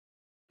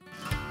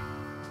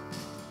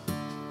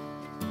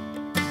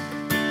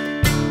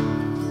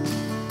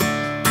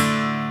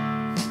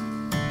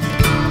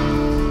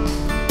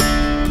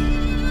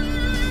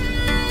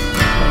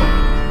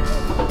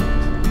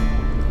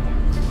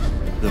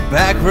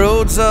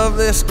roads of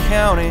this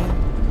county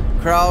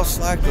cross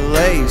like the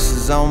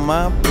laces on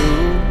my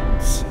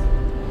boots,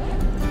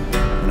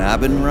 and I've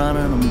been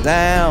running them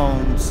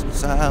down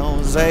since I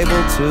was able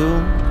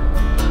to.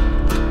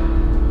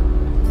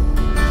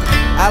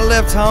 I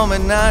left home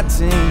at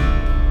 19,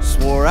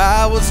 swore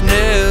I was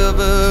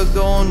never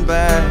going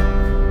back.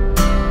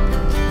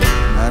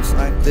 Nights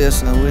like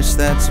this, I wish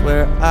that's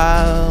where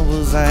I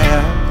was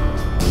at.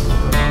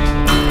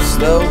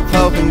 Slow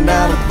poking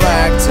down a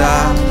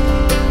blacktop,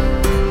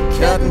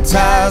 cutting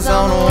tires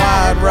on a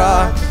wide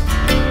rock.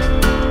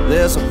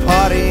 There's a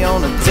party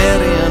on a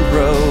dead-end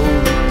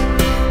road.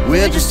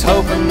 We're just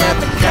hoping that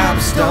the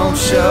cops don't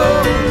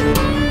show.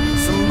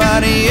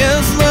 Somebody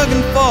is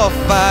looking for a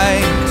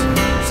fight.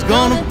 It's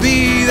gonna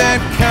be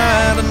that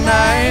kind of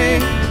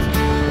night.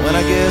 When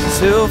I get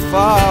too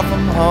far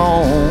from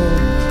home,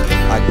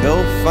 I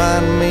go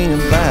find me a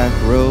back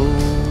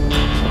road.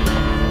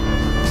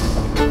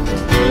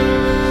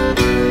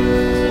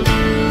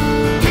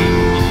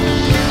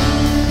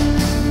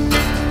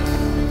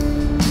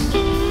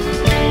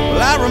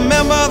 I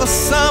remember the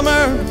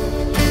summer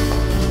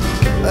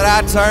that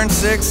I turned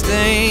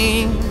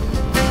 16.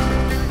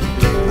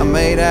 I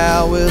made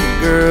out with a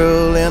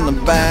girl in the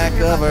back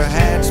of her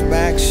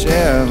hatchback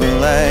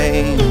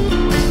Chevrolet,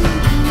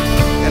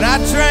 and I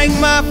drank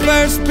my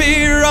first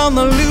beer on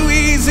the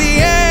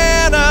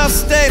Louisiana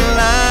state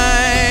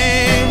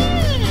line.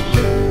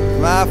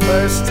 My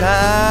first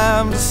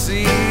time to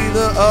see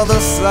the other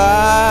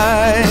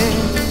side.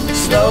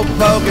 Slow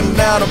poking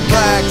down a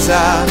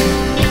blacktop,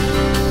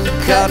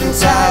 cutting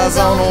tires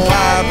on a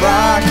wide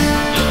rock.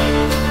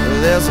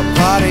 There's a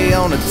party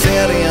on a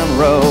dead-end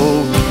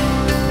road.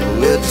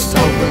 We're just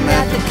hoping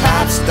that the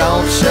cops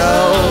don't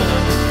show.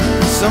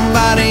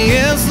 Somebody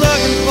is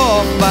looking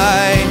for a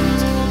fight.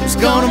 It's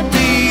gonna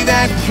be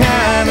that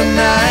kind of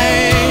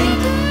night.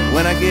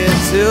 When I get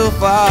too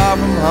far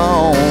from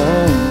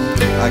home,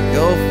 I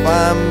go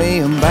find me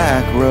a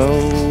back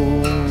road.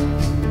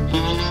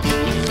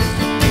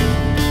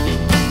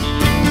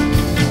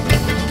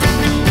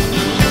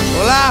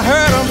 Well, I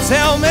heard them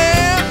tell me,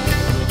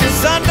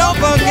 son, don't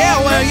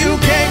forget where you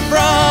came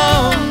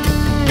from.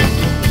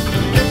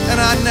 And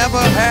I never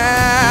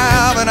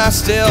have, and I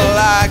still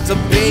like to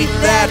beat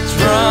that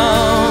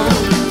drum.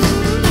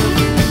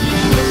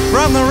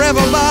 From the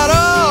river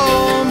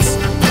bottoms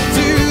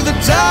to the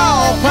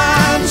tall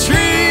pine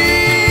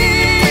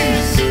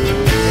trees,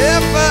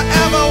 if I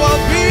ever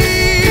will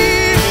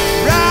be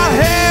right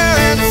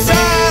here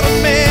inside of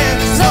me.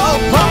 So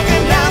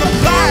poking down a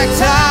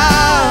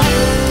blacktop,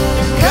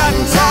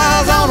 cutting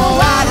tires on a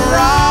wide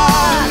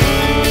rock.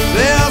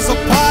 There's a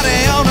party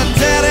on a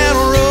dead-end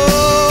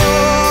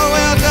road.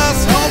 We're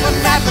just hoping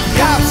that the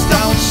cops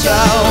don't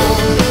show.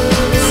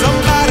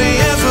 Somebody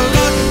is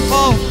looking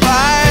for a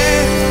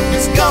fight.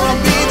 It's gonna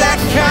be that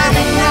kind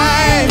of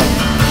night.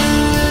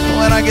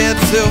 When I get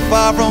too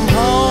far from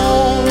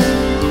home,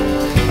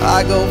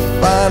 I go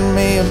find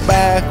me a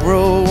back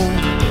road.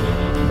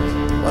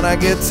 When I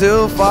get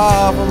too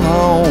far from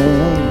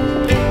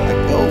home, I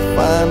go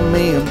find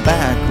me a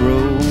back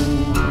road.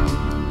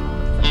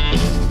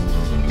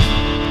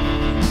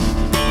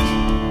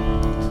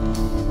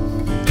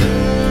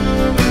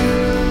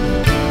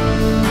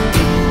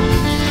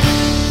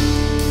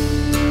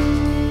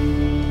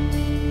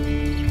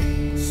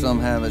 Some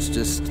habits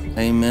just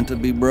ain't meant to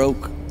be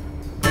broke.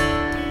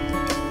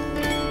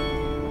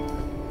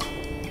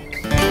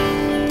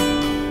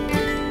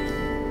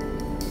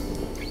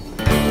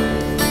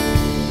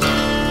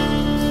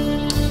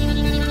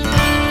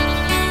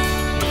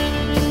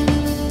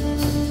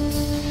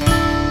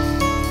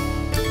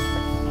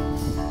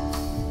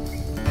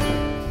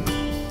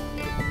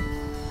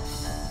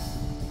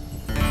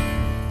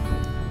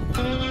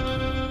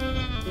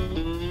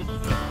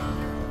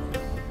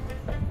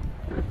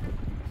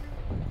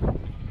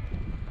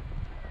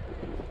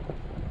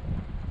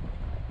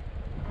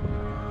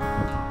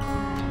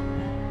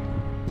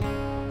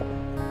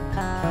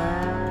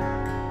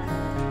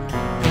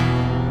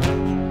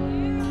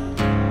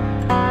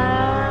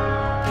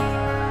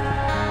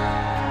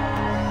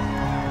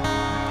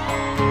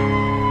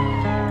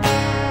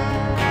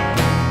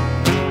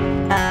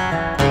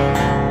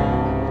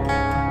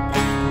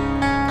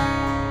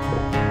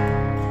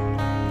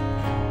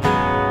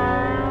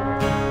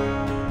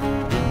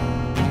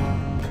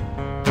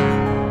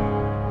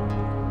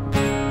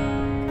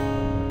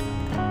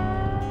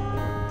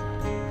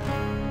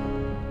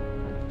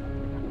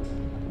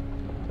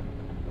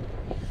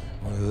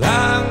 Well,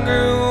 I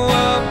grew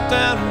up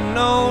down an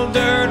old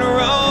dirt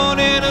road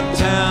in a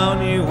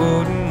town you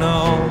wouldn't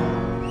know.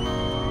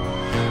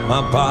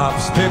 My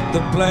pops picked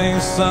the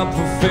place up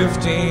for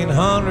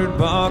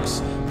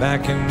 $1,500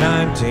 back in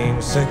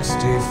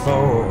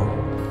 1964.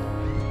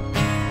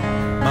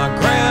 My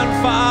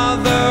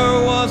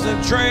grandfather was a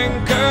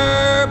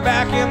drinker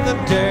back in the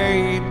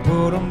day, he'd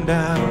put him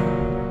down.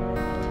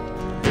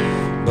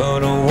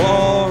 But a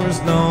war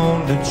is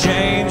known to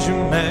change a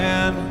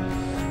man,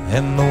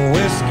 and the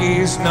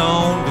whiskey's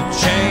known to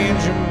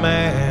change a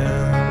man.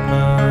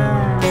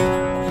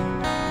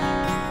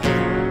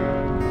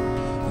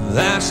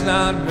 that's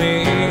not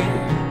me.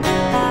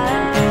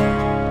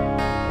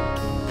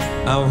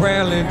 I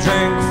rarely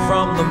drink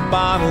from the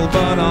bottle,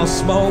 but I'll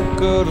smoke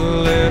a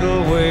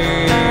little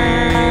weed.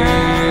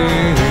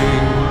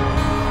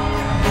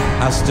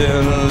 I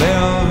still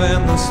live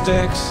in the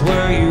sticks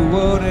where you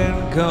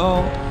wouldn't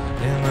go,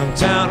 in a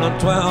town of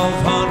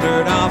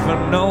 1200 off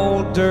an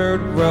old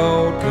dirt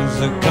road. 'Cause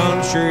a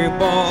country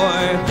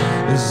boy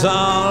is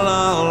all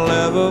I'll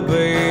ever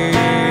be.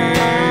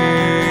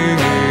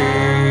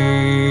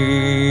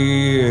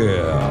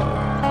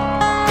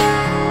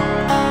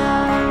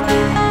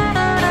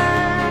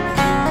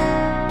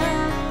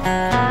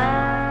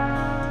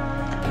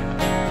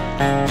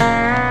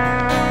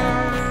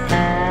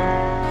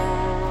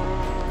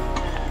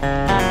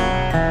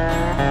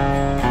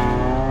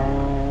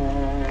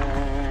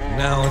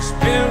 Now it's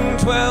been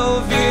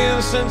 12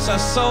 years since I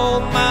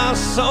sold my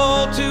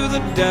soul to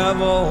the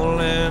devil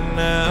in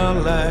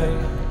LA.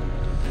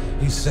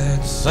 He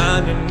said,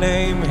 sign your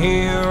name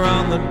here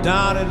on the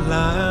dotted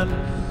line,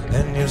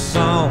 and your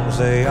songs,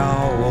 they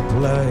all will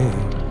play.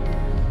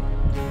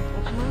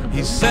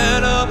 He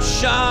set up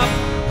shop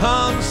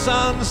on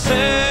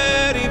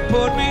Sunset, he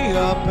put me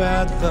up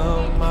at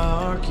the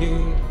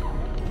Marquee.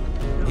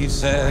 He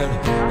said,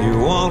 you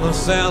wanna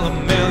sell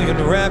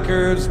 1,000,000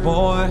 records,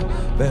 boy,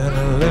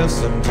 better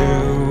listen to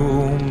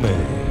me.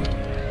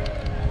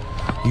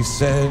 He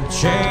said,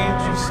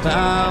 change your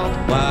style,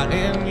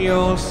 widen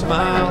your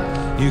smile,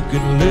 you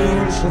could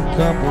lose a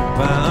couple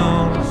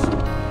pounds.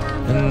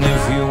 And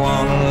if you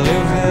wanna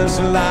live this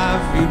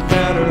life, you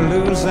better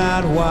lose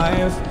that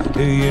wife.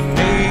 Do you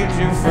need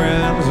your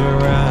friends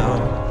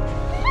around?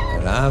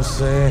 And I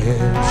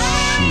said,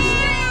 shit,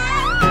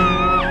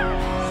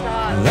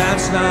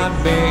 that's not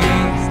me.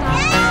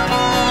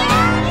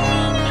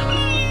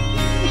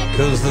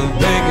 'Cause the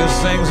biggest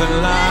things in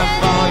life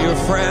are your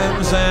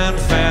friends and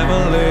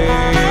family.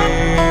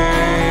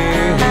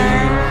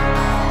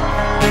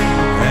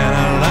 And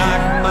I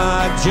like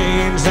my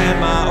jeans and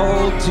my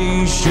old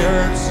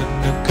t-shirts,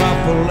 and a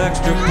couple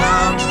extra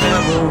pounds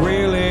never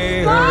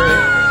really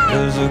hurt.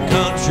 'Cause a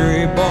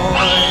country boy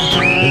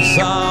is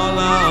all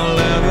I'll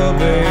ever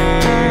be.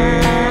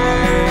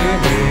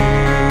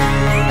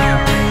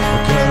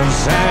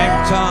 Hank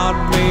taught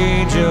me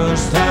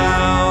just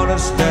how to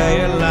stay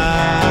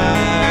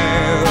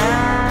alive.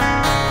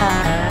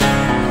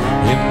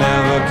 You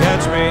never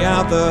catch me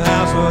out the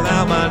house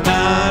without my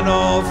 9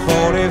 or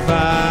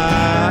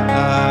 45.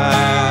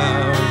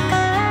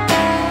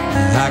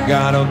 I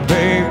got a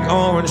big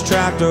orange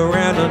tractor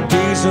and a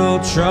diesel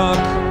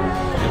truck,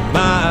 and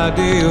my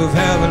idea of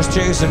heaven's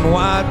chasing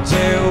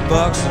whitetail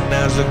bucks. And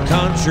as a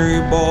country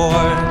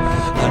boy,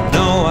 I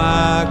know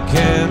I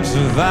can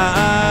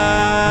survive.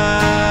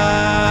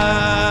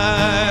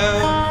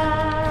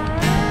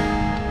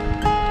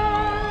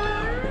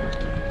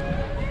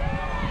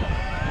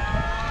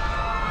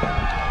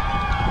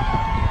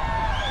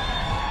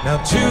 Now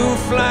 2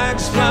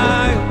 flags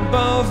fly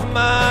above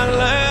my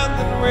land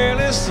that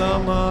really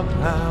sum up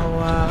how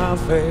I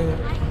feel.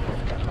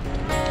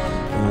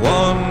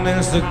 One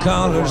is the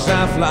colors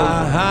I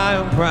fly high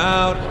and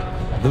proud,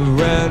 the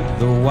red,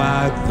 the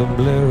white, the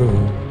blue.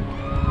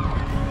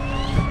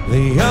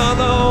 The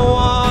other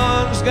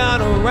one's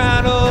got a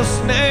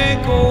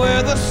rattlesnake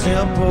with a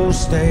simple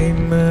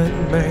statement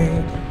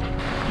made.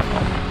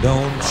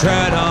 Don't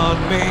tread on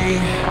me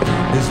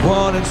is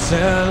what it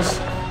says,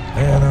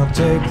 and I'll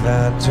take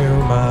that to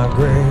my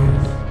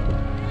grave.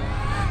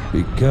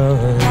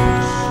 Because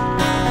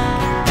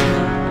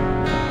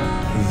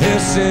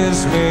this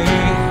is me.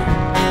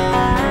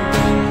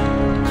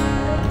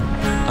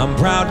 I'm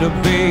proud to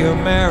be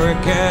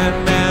American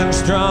and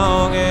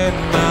strong in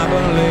my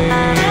belief.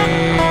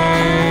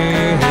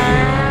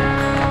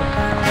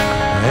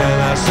 And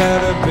I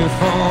said it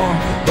before,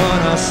 but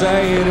I'll say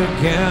it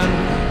again,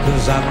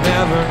 'cause I've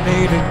never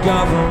needed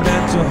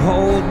government to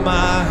hold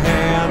my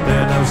hand.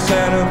 And I've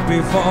said it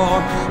before,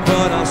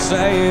 but I'll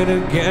say it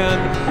again,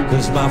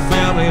 'cause my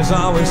family's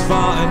always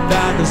fought and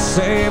died to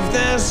save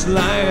this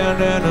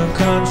land. And a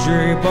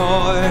country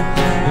boy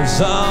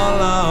is all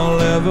I'll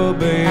ever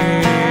be.